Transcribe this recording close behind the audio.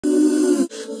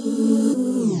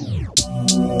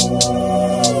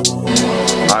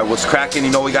Alright, what's cracking?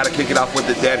 You know we gotta kick it off with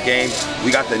the Dead Game.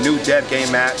 We got the new Dead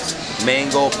Game Max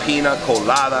Mango Pina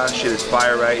Colada. Shit is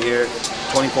fire right here.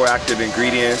 24 active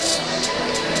ingredients,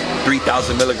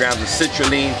 3,000 milligrams of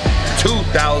citrulline,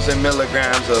 2,000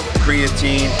 milligrams of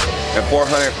creatine, and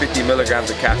 450 milligrams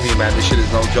of caffeine, man. This shit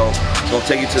is no joke. It's gonna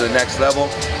take you to the next level.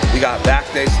 We got back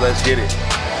days, so let's get it.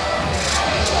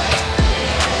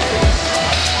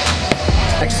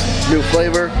 New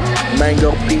flavor,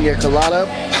 Mango Pina Colada.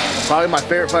 Probably my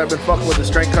favorite flavor. I've been fucking with the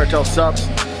Strength Cartel subs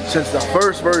since the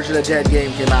first version of Dead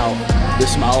Game came out.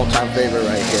 This is my all-time favorite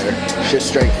right here. Shit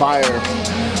straight fire.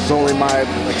 It's only my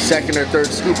second or third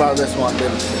scoop out of this one.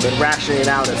 Been rationing it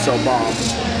out, it's so bomb.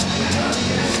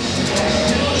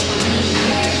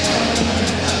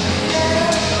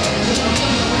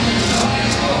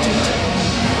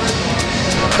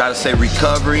 Gotta say,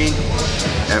 recovering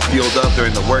and fueled up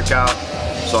during the workout.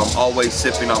 So I'm always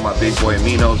sipping on my big boy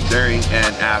aminos during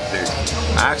and after.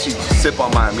 I actually sip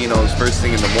on my aminos first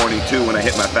thing in the morning too when I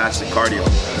hit my fasted cardio.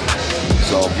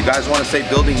 So if you guys want to stay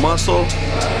building muscle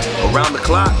around the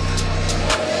clock,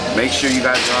 make sure you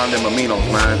guys are on them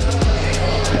aminos, man.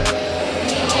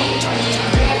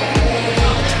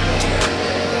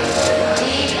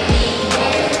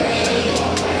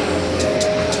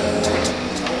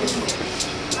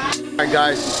 Alright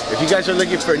guys, if you guys are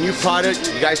looking for a new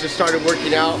product, you guys just started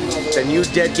working out, the new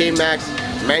Dead Game Max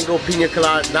Mango Pina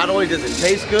Colada. Not only does it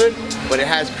taste good, but it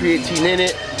has creatine in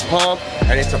it, pump,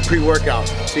 and it's a pre-workout.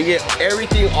 So you get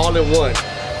everything all in one.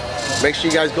 Make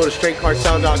sure you guys go to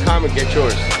strengthcartel.com and get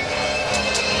yours.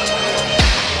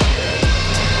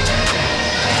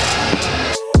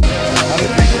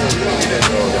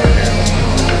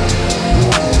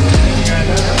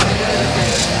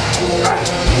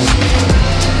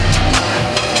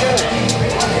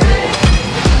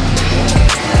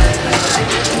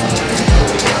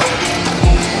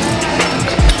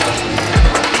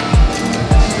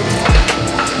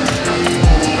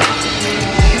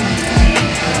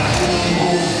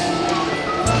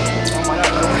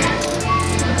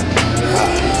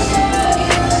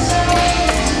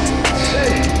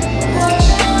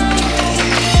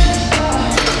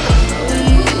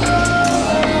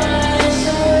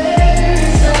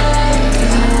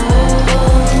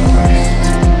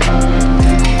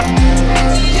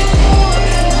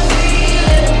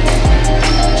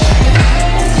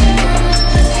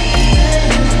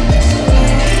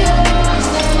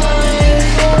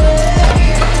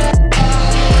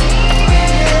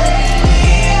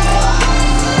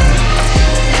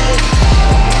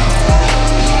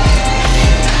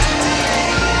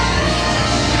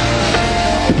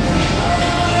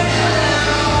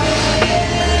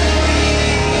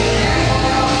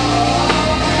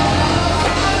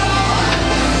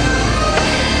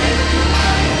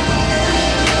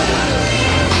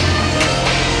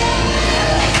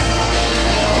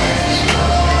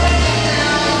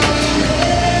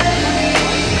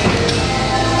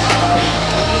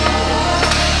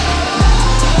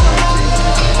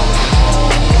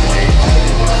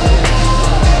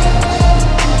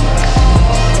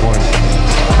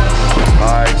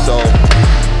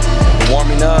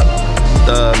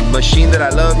 Machine that I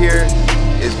love here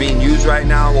is being used right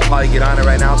now. We'll probably get on it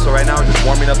right now. So right now we're just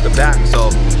warming up the back.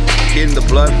 So getting the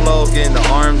blood flow, getting the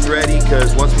arms ready,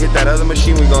 because once we hit that other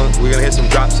machine, we're gonna hit some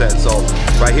drop sets. So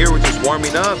right here we're just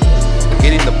warming up,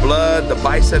 getting the blood, the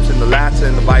biceps and the lats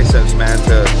and the biceps, man,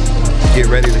 to get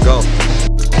ready to go.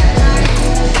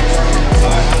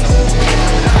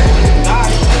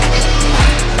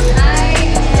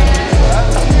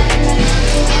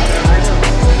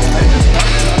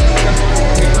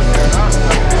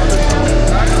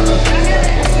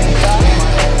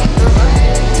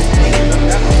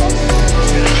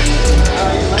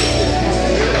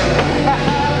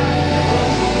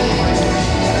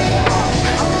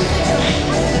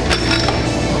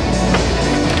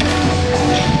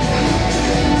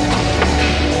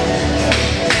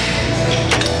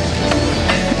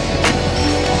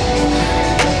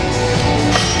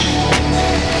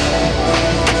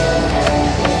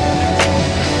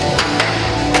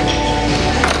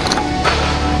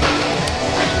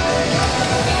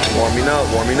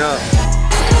 Warming up.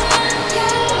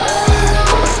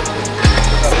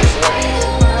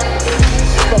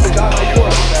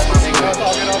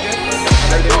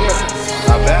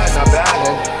 Not bad, not bad.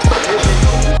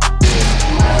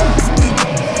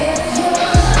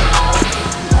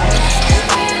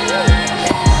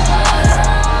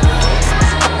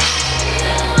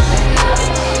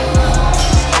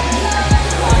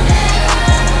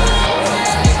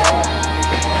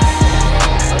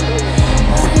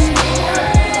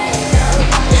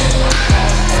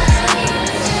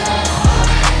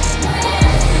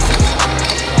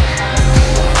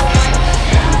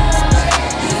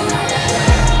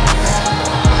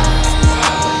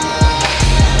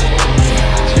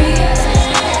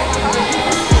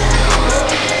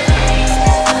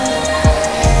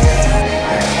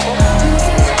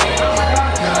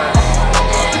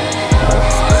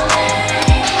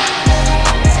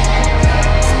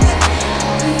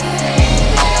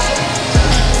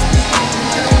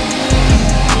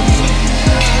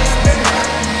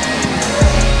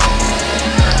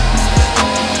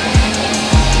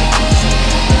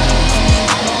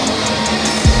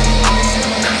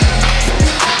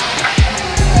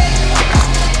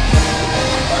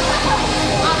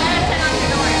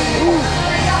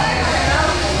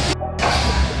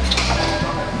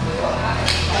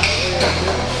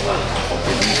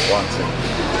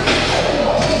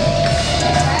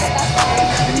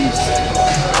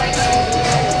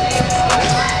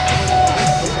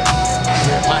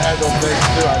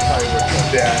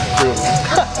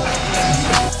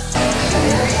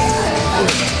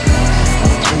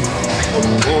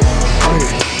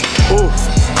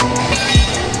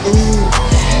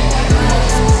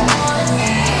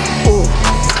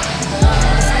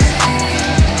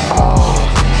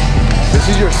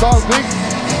 song, big.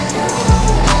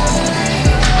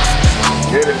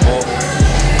 Get it, bull.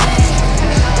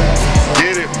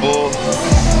 Get it, bull.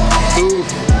 Oof.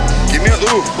 Give me a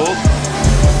oof, bull.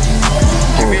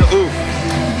 Give me a oof.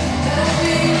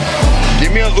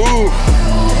 Give me a oof.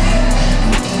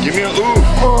 Give me a oof.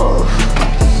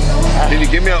 Can you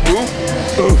give me a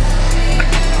oof? Oof.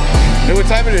 Look what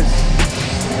time it is.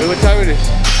 Look what time it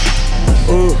is.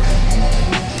 Ooh.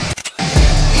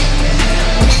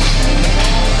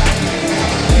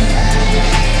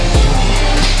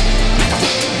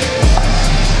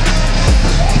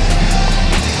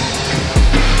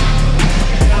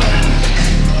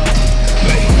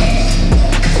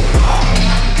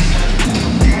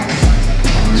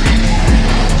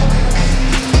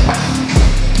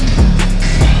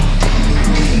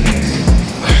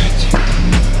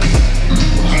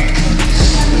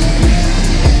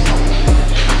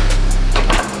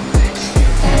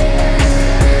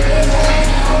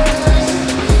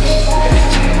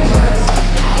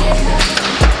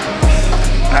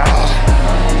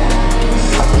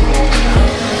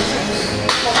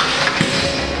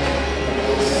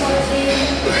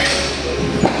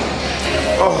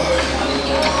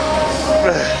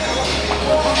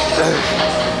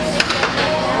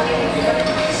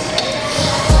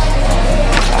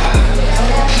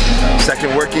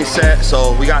 Second working set,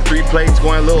 so we got 3 plates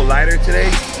going a little lighter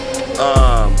today.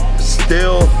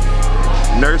 Still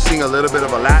nursing a little bit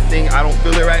of a lat thing. I don't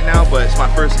feel it right now, but it's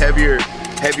my first heavier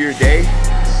day.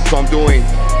 So I'm doing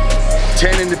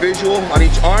 10 individual on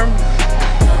each arm,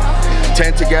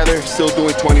 10 together, still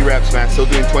doing 20 reps, man. Still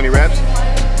doing 20 reps.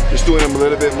 Just doing them a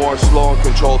little bit more slow and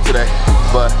controlled today,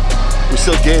 but we're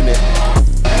still getting it.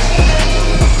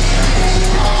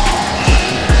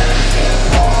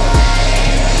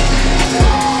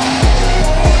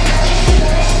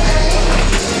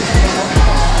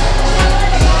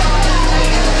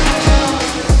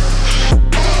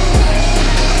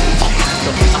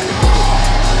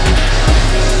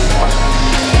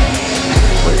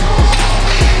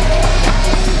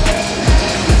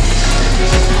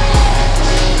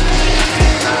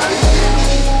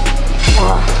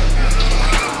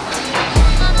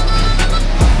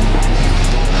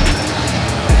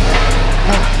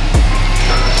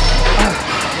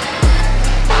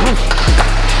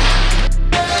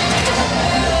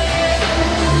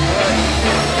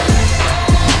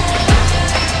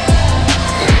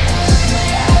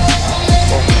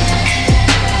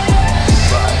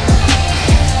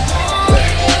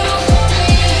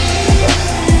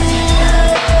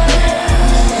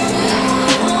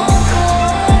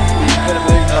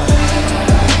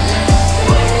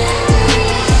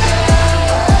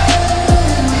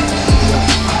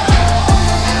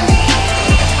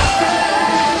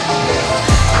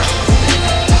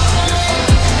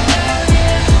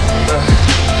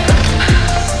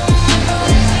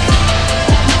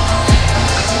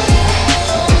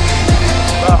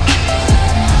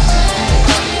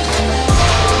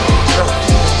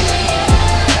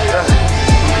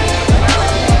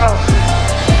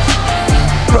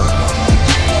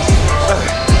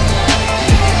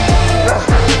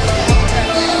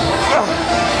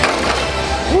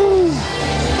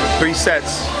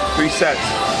 Three sets.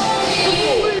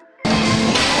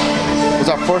 Was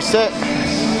our fourth set?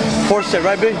 Fourth set,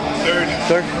 right, big?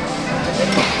 Third.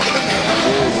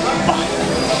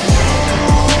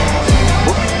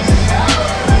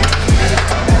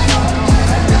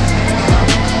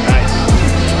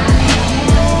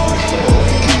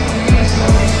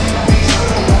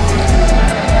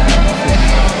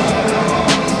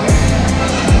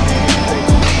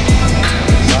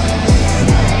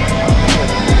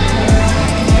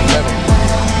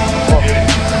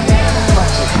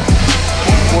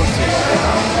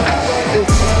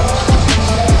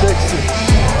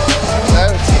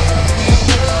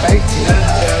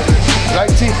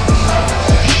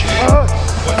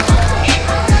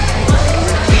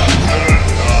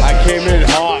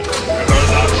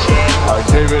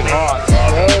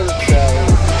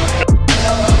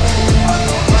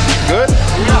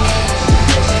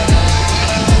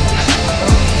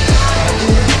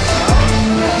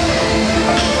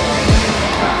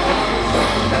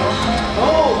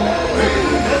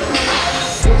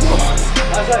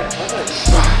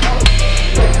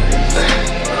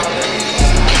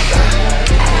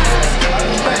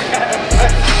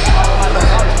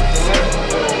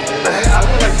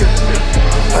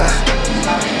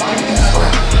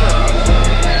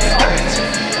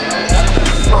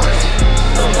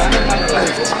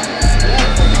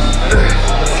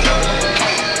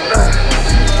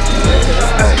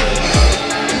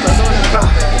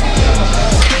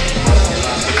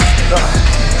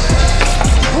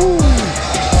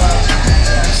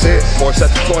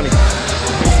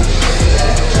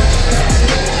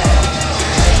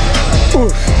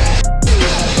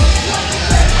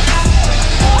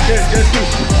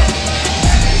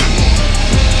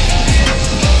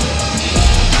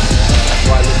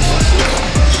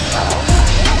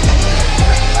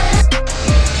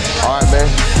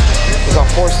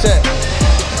 Four set.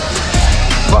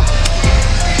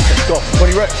 Let's go.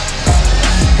 20 reps.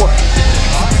 1,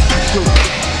 2,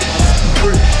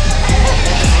 3,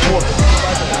 4,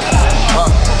 5,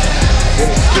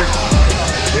 6,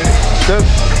 7,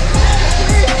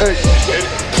 8,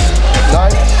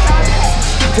 9,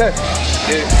 10,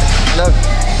 11,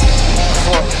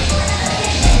 12,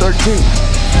 13,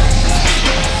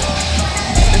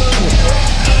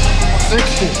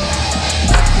 16,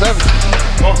 17,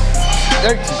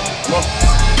 18,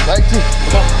 19,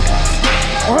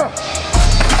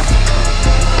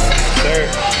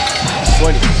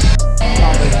 20.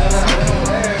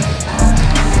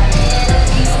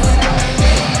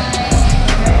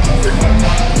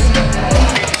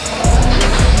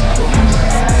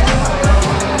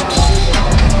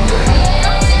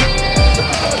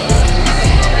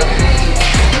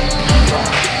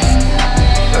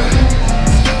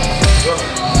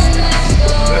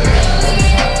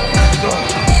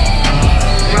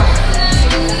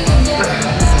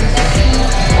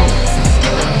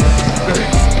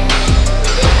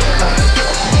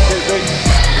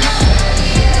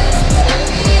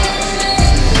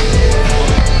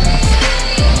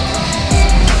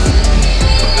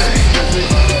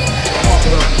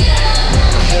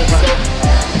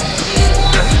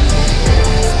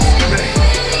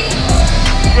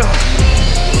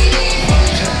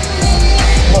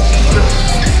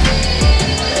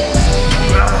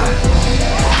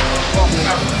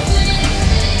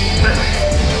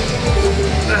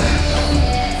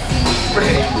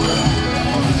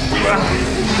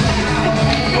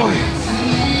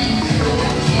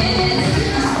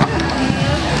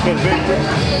 Good, big.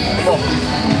 Come on.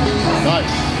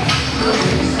 Nice.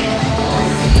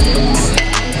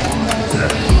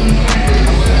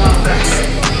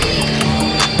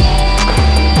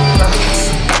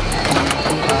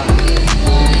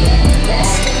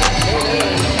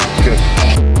 Good.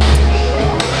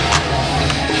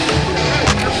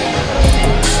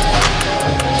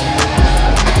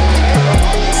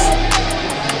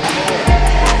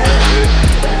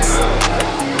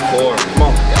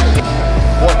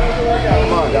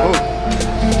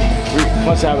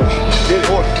 Let's have it. Get it.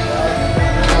 4,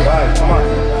 5, come on.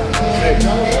 6,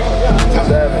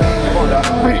 7, come on, Doc.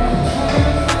 8,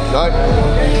 9,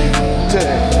 10,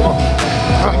 come on.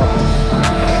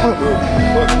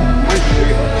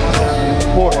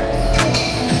 4,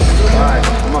 5,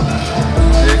 come on.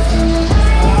 6,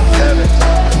 7,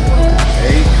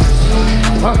 8,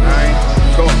 9,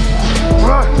 go.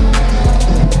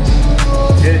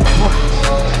 Get it. 1,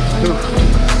 2,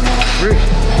 3,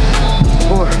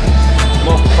 4. Come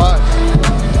on, 5,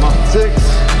 come on, 6,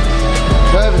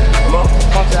 7, come on,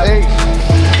 8,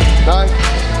 9,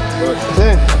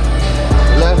 10,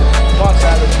 11,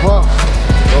 12,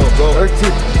 go,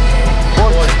 13,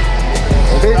 14,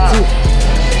 15,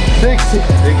 16,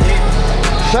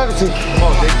 17,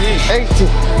 18,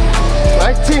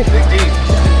 19,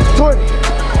 20.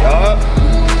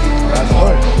 That's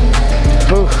 1,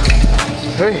 2,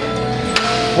 3,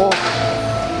 4,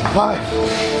 5,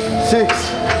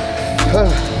 6, 7,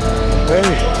 8,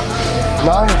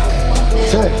 9,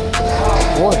 10,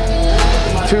 1,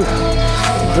 2,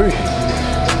 3,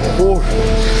 4,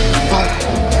 5,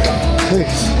 6,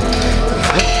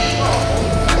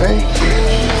 8,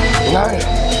 9,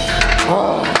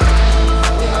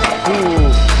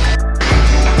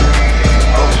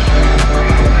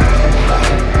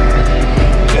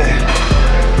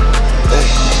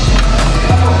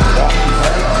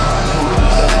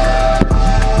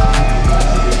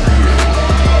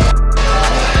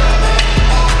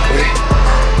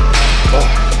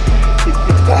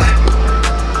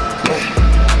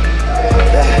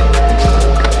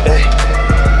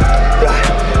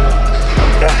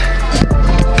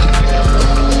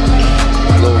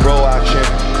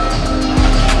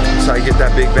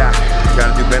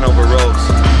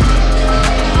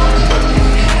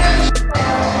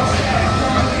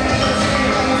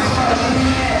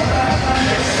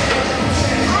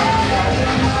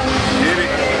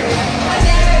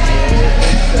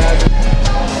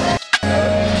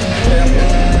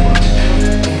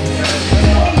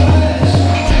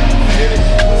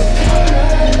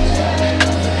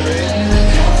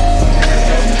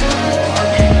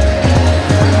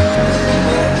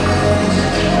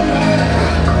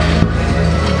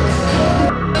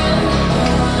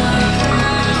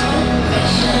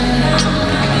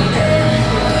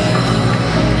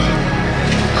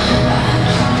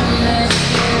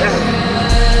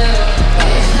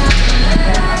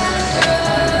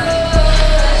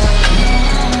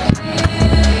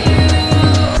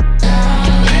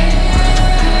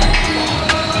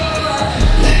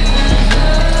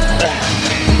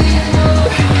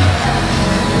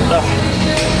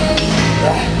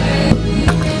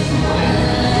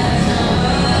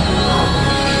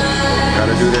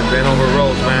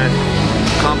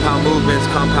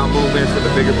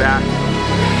 back.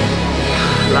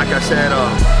 Like I said,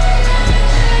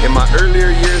 in my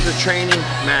earlier years of training,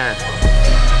 man,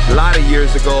 a lot of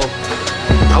years ago,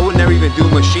 I would never even do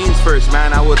machines first,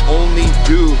 man. I would only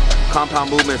do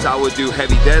compound movements. I would do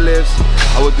heavy deadlifts,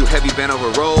 I would do heavy bent over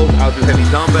row, I would do heavy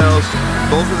dumbbells.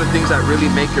 Those are the things that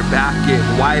really make your back get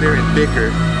wider and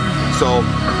thicker. So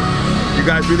you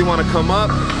guys really want to come up,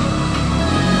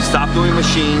 stop doing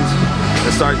machines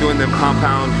and start doing them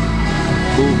compound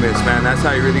movements, man. That's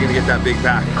how you're really gonna get that big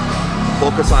back.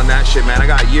 Focus on that shit, man. I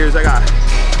got years, I got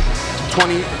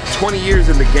 20 years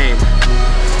in the game,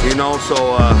 you know,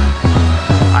 so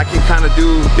I can kind of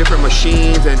do different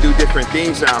machines and do different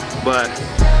things now. But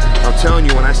I'm telling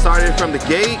you, when I started from the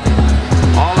gate,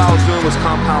 all I was doing was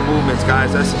compound movements,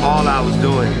 guys. That's all I was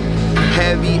doing.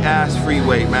 Heavy ass free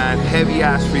weight, man. Heavy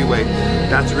ass free weight.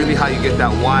 That's really how you get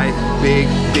that wide, big,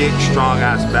 thick, strong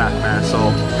ass back, man.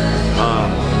 So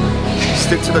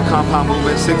stick to the compound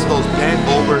movements, stick to those bent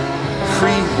over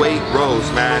free weight rows,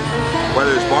 man.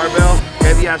 Whether it's barbell,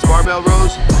 heavy ass barbell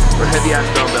rows, or heavy ass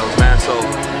dumbbells, man. So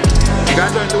if you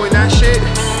guys aren't doing that shit,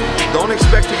 don't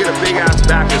expect to get a big ass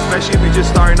back, especially if you're just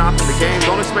starting off in the game.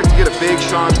 Don't expect to get a big,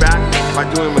 strong back by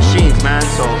doing machines, man.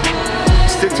 So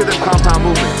stick to the compound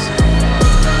movements.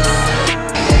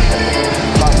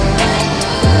 5,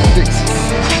 6.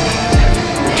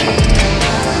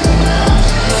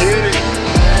 Get it.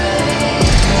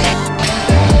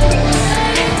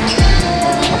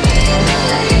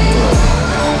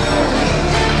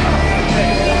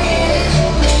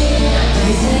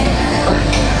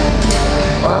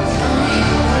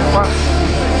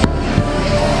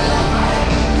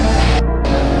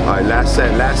 Alright, last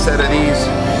set of these.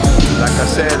 Like I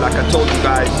said, like I told you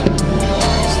guys,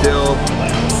 still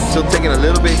taking a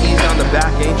little bit easy on the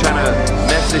back. Ain't trying to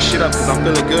mess this shit up because I'm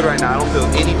feeling good right now. I don't feel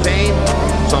any pain,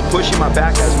 so I'm pushing my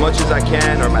back as much as I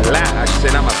can, or my lat, I should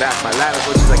say, not my back, my lat as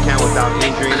much as I can without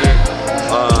injuring it.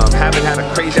 Haven't had a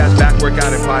crazy ass back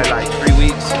workout in probably like 3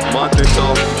 weeks, a month or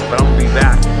so, but I'm gonna be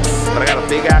back. But I got a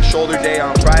big ass shoulder day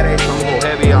on Friday, so I'm gonna go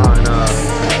heavy on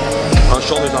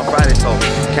shoulders on Friday, so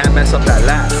can't mess up that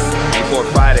lat before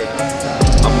Friday.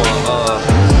 I'm gonna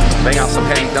bang out some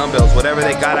heavy dumbbells. Whatever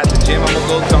they got at the gym, I'm gonna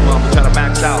go to. I'm gonna try to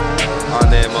max out on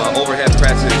them overhead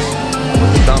presses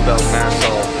with the dumbbells, man.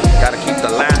 So gotta keep the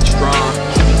lat strong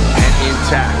and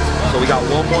intact. So we got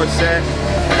one more set.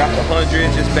 I got the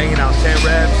 100, just banging out 10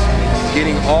 reps,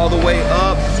 getting all the way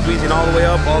up, squeezing all the way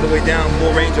up, all the way down,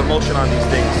 full range of motion on these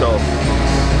things. So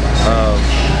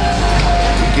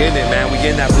we getting it, man. We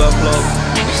getting that blood flow.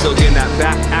 We still getting that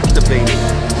back activated,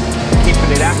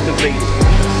 keeping it activated.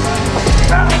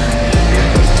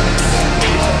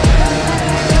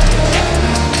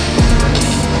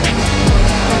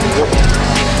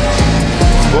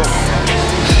 Four,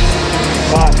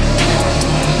 5,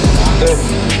 6,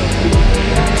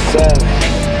 7,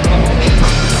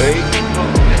 8,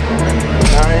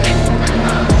 9,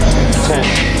 10.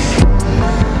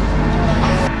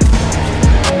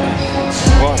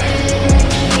 1, 2,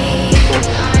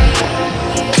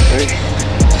 3,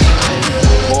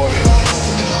 4,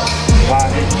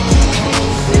 5,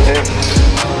 6,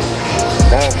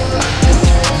 7,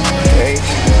 8,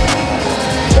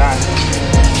 9,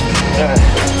 10.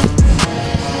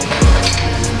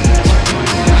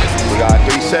 We got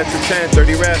 3 sets of 10,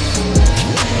 30 reps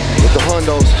with the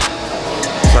hundos.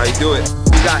 That's how you do it.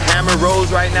 We got hammer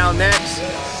rows right now next.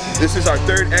 This is our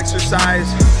third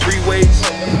exercise, free weights.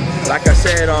 Like I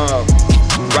said,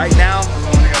 right now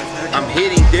I'm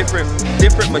hitting different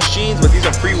machines, but these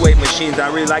are free weight machines. I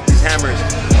really like these hammers.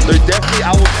 They're definitely,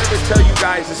 I will never tell you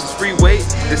guys this is free weight.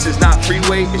 This is not free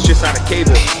weight, it's just on a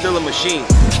cable. It's still a machine.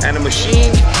 And a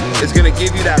machine is gonna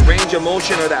give you that range of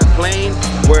motion or that plane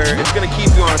where it's gonna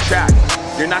keep you on track.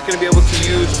 You're not gonna be able to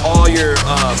use all your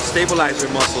stabilizer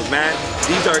muscles, man.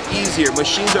 These are easier.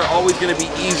 Machines are always gonna be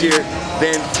easier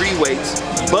than free weights,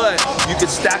 but you can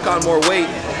stack on more weight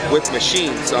with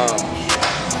machines.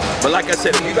 But like I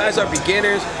said, if you guys are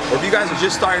beginners or if you guys are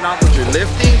just starting off with your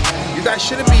lifting, you guys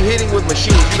shouldn't be hitting with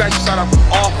machines. You guys should start off with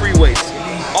all free weights.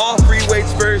 All free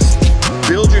weights first.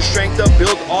 Build your strength up,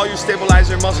 build all your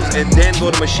stabilizer muscles, and then go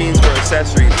to machines for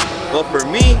accessories. But for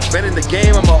me, been in the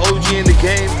game, I'm an OG in the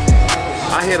game,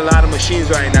 I hit a lot of machines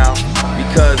right now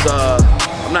because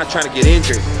I'm not trying to get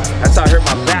injured. That's how I hurt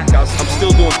my back. I'm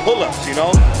still doing pull-ups, you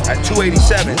know, at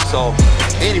 287. So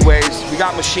anyways, we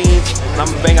got machines, and I'm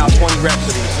gonna bang out 20 reps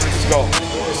of these. Let's go.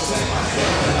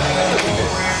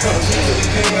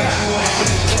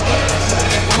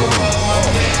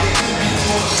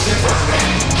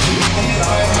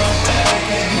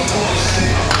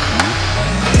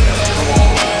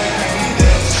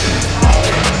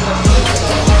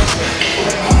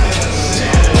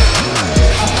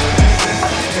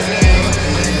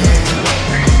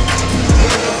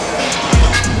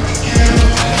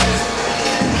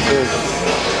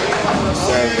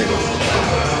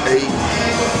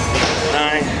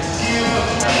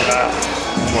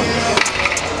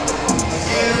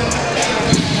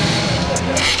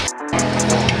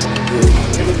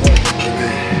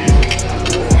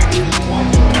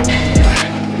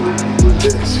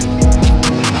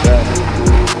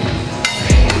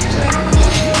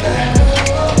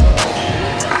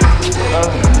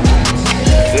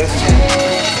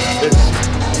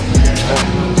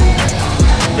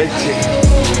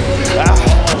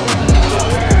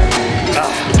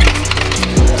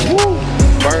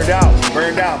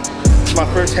 burned out. It's my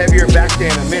first heavier back day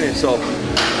in a minute, so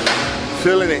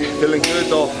feeling it, feeling good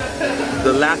though.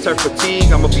 The lats are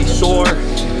fatigued, I'm gonna be sore.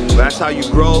 But that's how you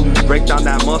grow, you break down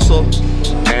that muscle,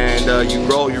 and you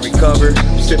grow, you recover,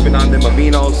 sipping on them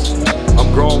aminos.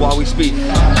 I'm growing while we speak.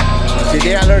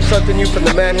 Today I learned something new from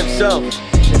the man himself.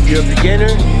 If you're a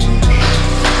beginner,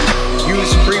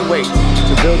 use free weights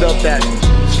to build up that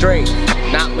strength,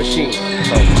 not machine.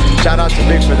 So shout out to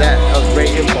Vic for that. That was great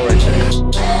info right there.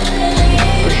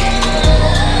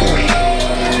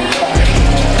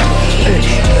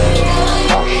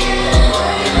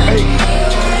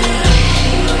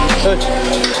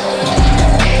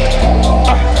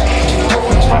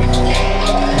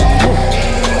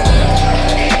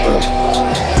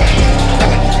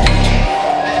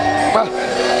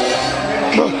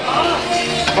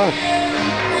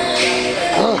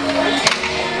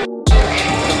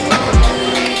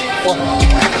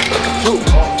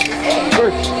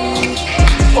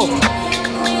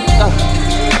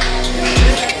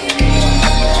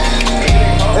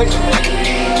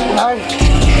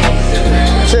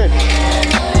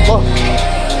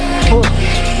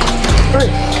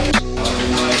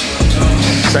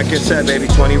 Second set, baby,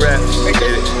 20 reps. They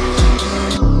did it.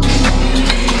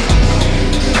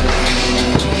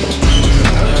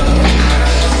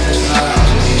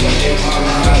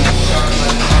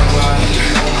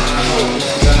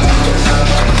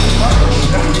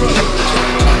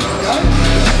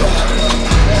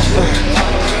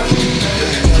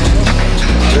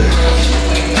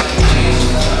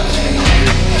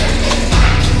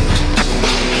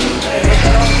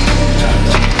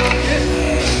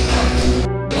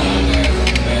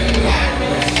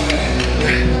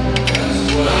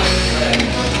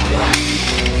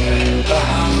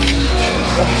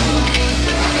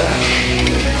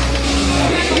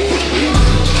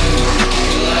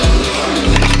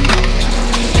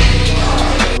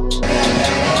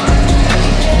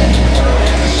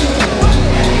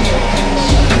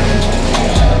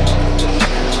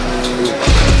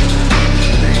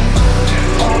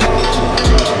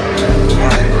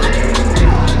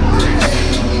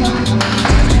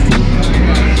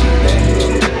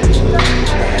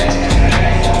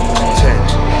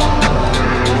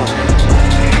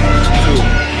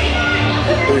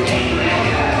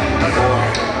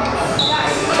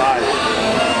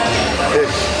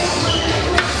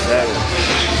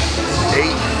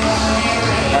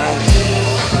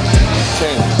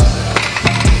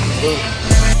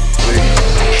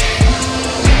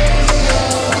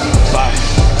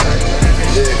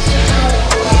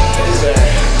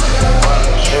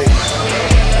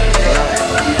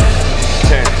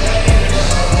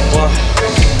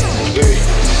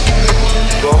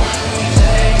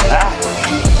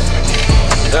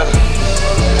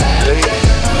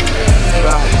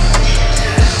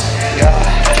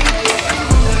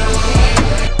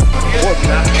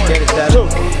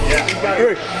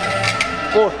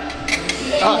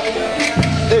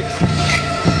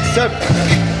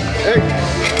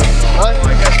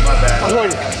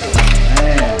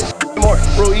 More,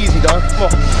 real easy, dog. Come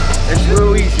on. It's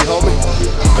real easy, homie.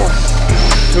 1,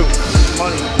 2,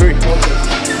 3,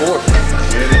 4,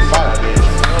 5,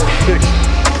 6,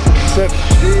 7,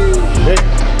 8,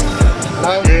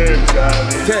 9,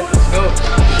 10.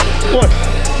 1,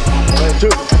 2,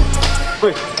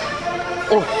 3,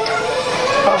 4,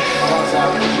 5,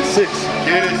 6,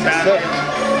 7,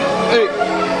 8,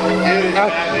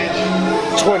 9,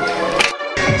 20.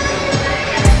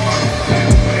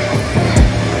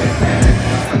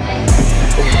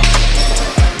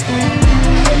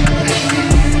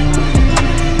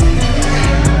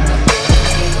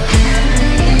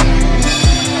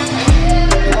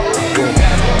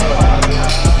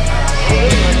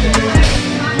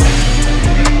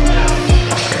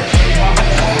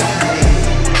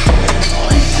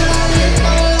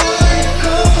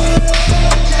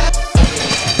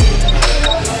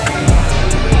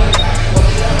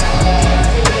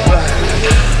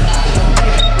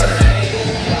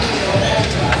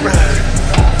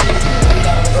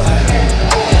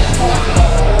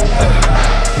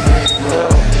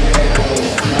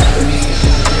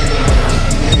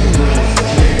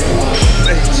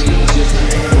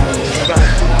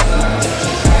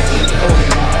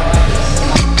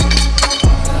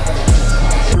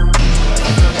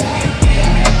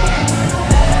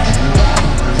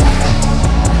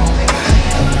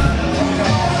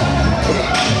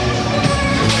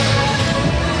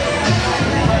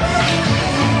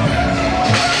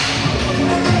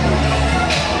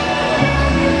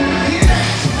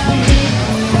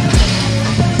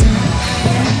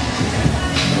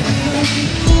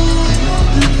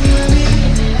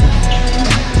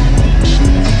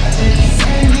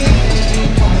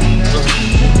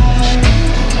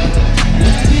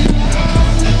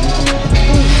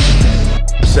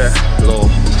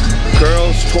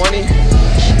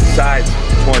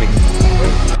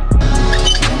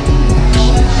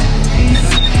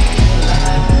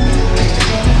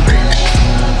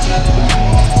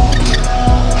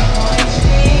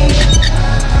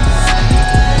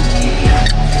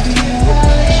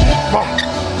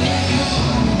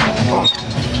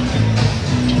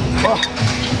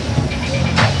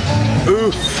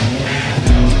 Oof.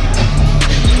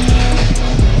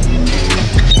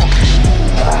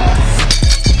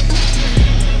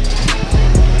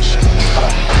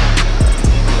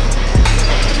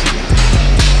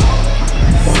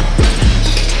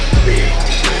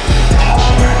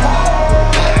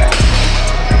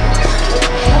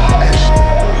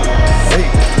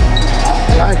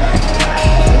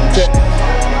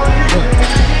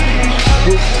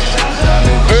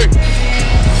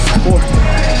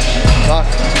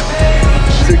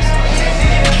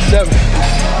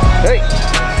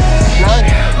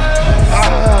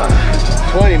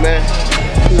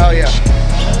 Oh yeah.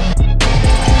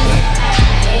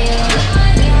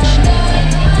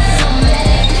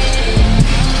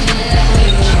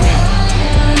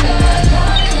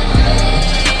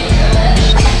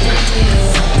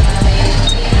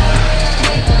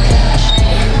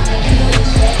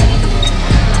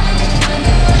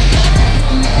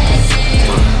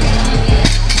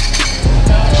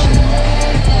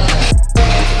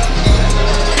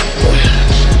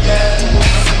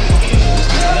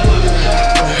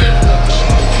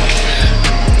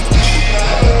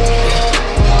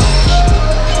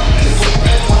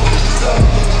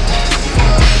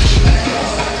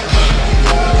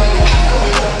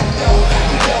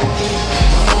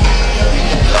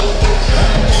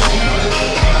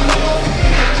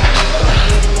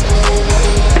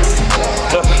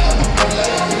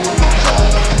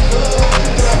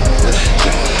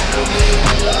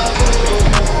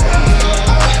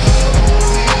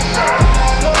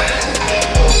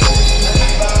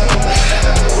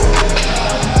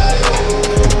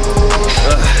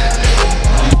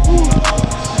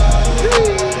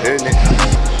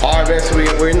 So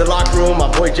we're in the locker room.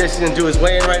 My boy Jesse's gonna do his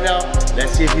weigh-in right now.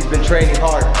 Let's see if he's been training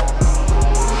hard.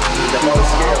 Step on the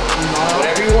scale.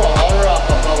 Whatever you want, on or off,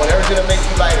 whatever's gonna make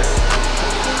you lighter.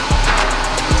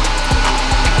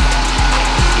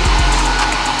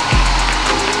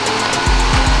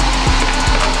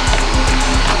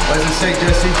 What does it say,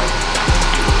 Jesse?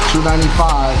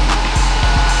 295.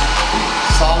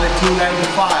 Solid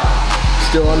 295.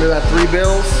 Still under that 3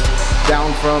 bills.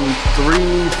 Down from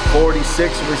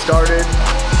 346 when we started.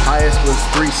 Highest was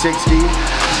 360.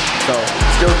 So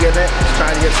still getting it. Just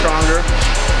trying to get stronger.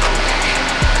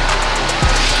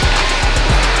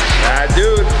 Bad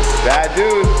dude. Bad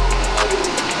dude.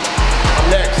 I'm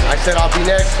next. I said I'll be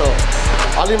next, so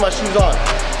I'll leave my shoes on.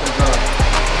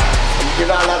 You're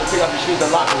not allowed to take off your shoes in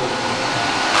the locker room.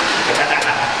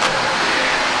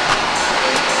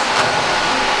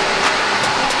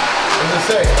 What does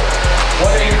it say?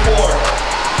 184.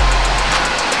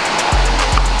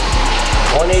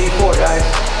 184, guys.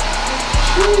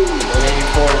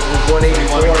 184. 184. You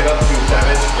want to get up to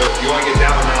Savage, but you want to get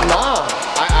down now? Nah,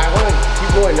 I want to keep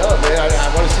going up, man.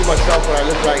 I want to see myself when I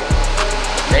look like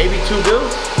maybe 2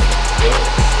 bills.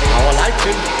 I would like to,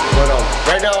 but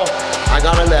right now I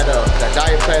got on that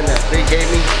diet plan that they gave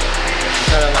me,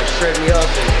 kind of like shred me up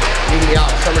and leave me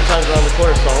out. Summertime's around the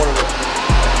corner, so I want to look,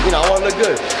 I want to look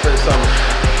good for the summer.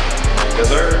 Yes,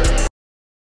 sir.